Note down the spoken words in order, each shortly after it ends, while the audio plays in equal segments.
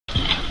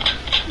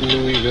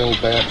Louisville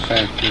Bat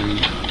Factory.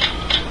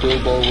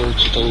 Bilbo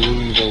works at the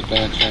Louisville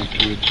Bat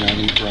Factory with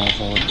Johnny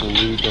Bravo at the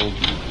Louisville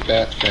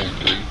Bat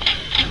Factory,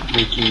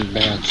 making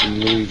bats in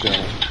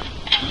Louisville.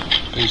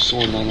 They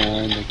sort on a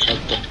line, they cut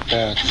the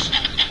bats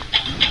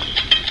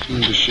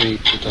into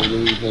shape at the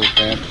Louisville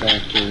Bat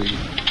Factory.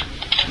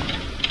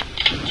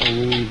 At the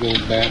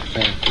Louisville Bat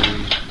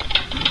Factory.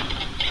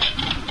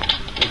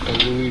 At the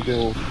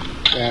Louisville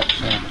Bat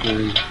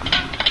Factory.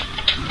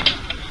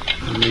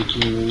 They're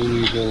making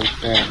Louisville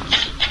bats.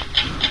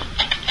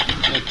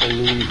 At the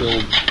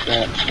Louisville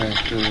Bat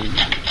Factory.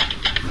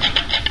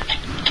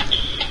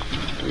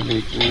 They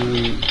make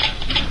Louisville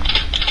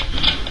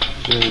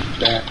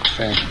bats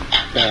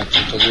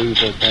at the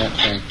Louisville Bat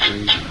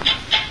Factory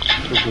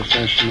for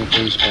professional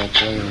baseball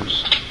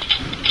players.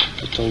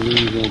 At the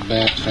Louisville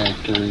Bat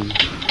Factory.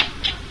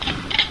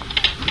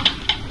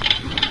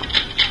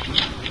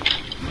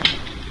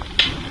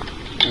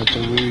 At the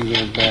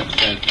Louisville Bat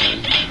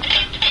Factory.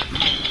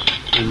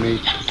 They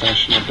make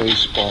professional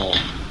baseball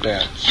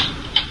bats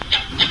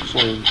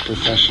for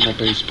professional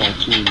baseball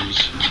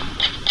teams.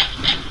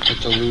 At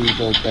the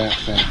Louisville Bat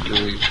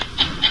Factory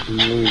in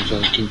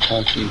Louisville,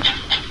 Kentucky.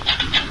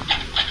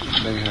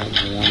 They have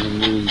one in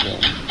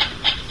Louisville.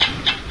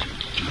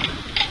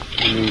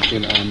 They make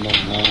it on the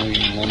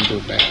line lumber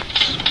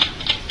bats.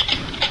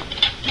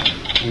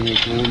 They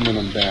make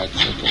aluminum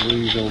bats at the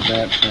Louisville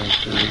Bat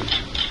Factory.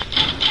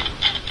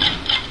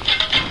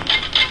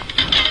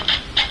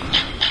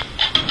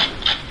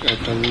 At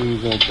the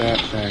Louisville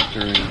Bat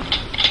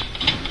Factory.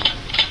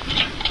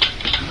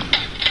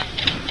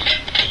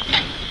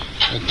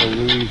 At the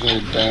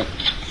Louisville Bat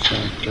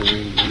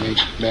Factory, they make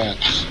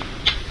bats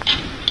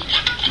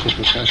for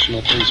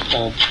professional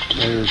baseball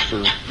players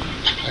for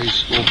high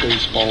school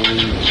baseball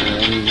leagues or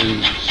any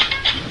leagues.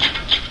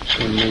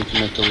 They make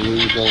them at the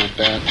Louisville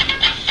Bat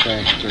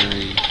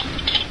Factory.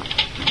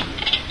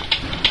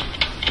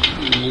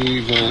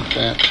 Louisville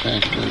Bat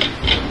Factory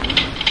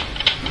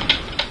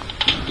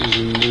is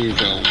in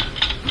Louisville.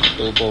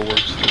 Bilbo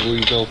works at the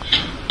Louisville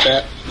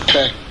Bat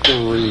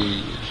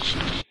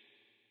Factory.